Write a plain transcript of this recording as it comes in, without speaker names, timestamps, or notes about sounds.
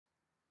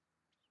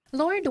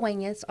Laura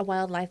Duenas, a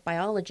wildlife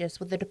biologist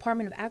with the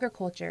Department of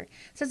Agriculture,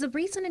 says a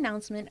recent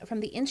announcement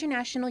from the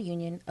International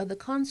Union of the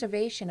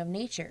Conservation of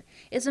Nature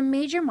is a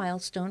major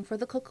milestone for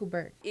the cuckoo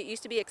bird. It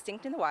used to be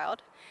extinct in the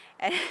wild,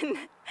 and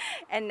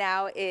and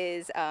now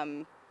is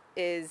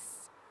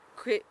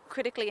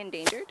critically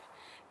endangered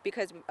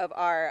because of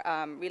our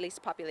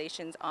released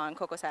populations on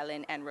Cocos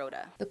Island and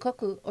Rhoda. The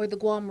cuckoo, or the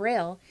Guam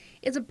rail,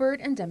 is a bird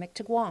endemic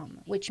to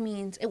Guam, which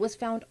means it was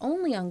found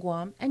only on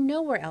Guam and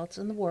nowhere else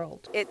in the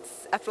world.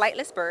 It's a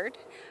flightless bird,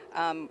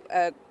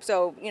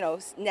 so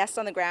nests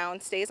on the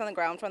ground, stays on the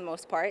ground for the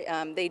most part.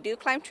 They do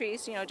climb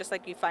trees, just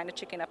like you find a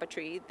chicken up a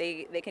tree.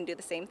 They can do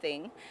the same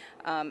thing,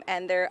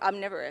 and they're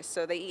omnivorous,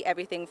 so they eat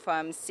everything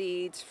from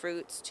seeds,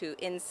 fruits to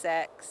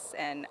insects,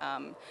 and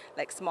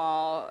like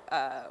small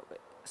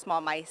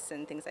mice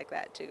and things like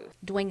that too.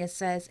 Duenas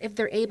says if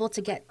they're able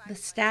to get the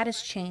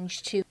status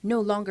changed to no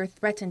longer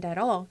threatened at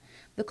all,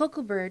 the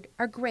cuckoo bird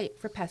are great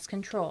for pest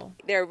control.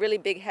 They're really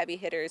big heavy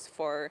hitters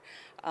for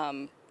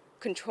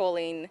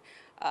controlling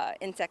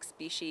insect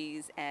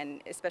species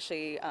and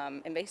especially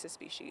invasive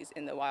species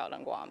in the wild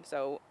on Guam.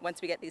 So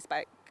once we get these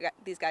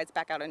guys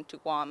back out into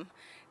Guam,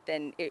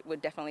 then it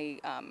would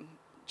definitely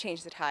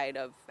change the tide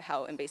of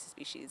how invasive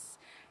species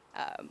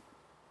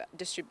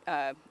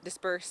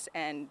disperse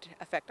and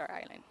affect our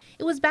island.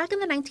 It was back in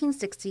the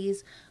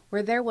 1960s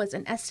where there was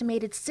an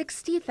estimated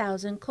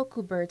 60,000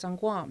 cuckoo birds on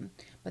Guam.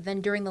 But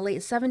then during the late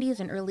 70s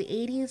and early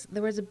 80s,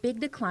 there was a big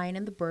decline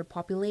in the bird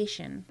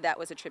population. That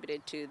was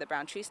attributed to the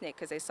brown tree snake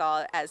because they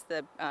saw as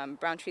the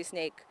brown tree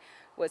snake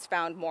was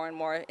found more and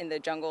more in the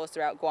jungles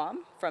throughout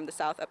Guam, from the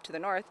south up to the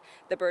north,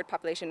 the bird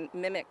population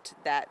mimicked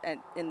that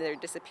in their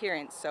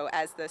disappearance. So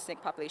as the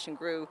snake population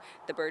grew,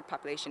 the bird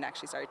population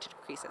actually started to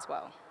decrease as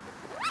well.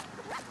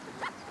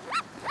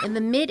 In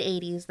the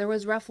mid-80s, there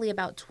was roughly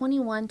about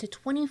 21 to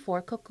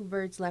 24 cuckoo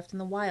birds left in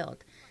the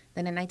wild.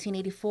 Then in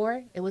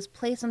 1984, it was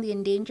placed on the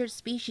endangered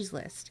species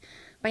list.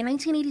 By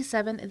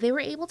 1987, they were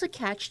able to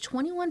catch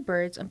 21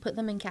 birds and put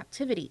them in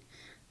captivity.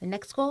 The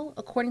next goal,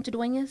 according to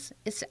Duenas,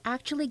 is to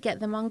actually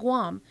get them on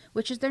Guam,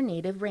 which is their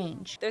native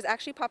range. There's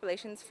actually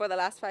populations for the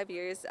last 5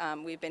 years.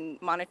 We've been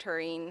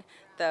monitoring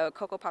the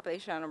cocoa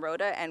population on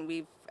Rhoda, and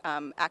we've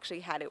actually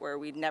had it where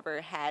we've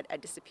never had a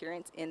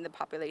disappearance in the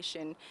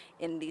population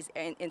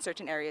in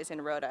certain areas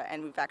in Rhoda,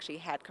 and we've actually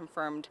had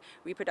confirmed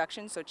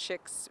reproduction. So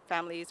chicks,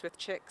 families with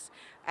chicks,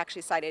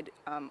 actually sighted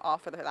all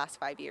for the last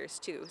 5 years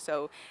too.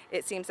 So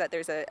it seems that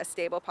there's a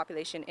stable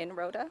population in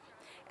Rhoda,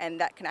 and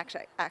that can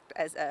actually act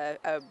as a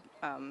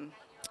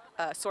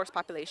source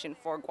population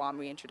for Guam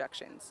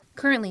reintroductions.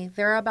 Currently,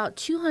 there are about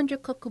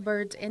 200 cuckoo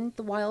birds in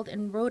the wild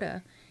in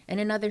Rhoda, and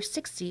another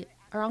 60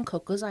 are on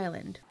Cocos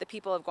Island. The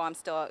people of Guam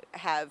still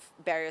have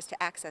barriers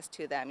to access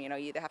to them. You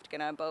either have to get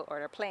on a boat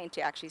or a plane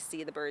to actually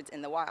see the birds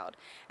in the wild.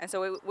 And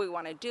so what we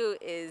want to do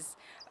is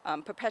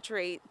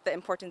perpetuate the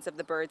importance of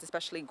the birds,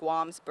 especially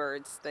Guam's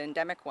birds, the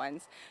endemic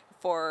ones,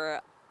 for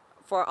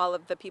all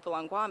of the people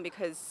on Guam,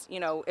 because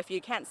if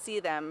you can't see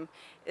them,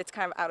 it's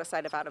kind of out of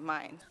sight, out of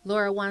mind.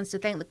 Laura wants to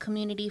thank the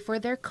community for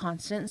their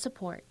constant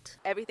support.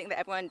 Everything that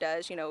everyone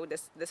does,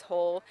 this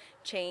whole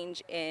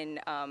change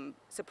in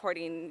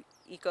supporting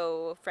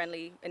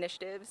eco-friendly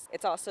initiatives.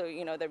 It's also,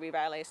 the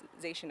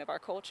revitalization of our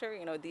culture.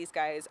 These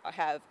guys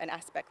have an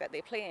aspect that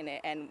they play in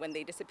it, and when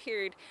they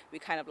disappeared, we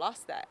kind of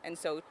lost that. And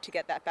so to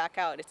get that back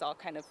out, it's all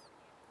kind of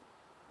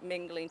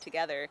mingling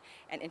together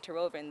and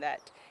interwoven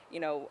that,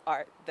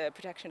 the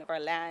protection of our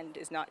land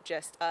is not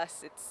just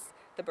us, it's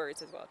the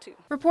birds as well too.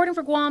 Reporting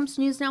for Guam's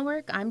News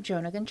Network, I'm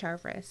Jonah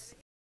Goncharves.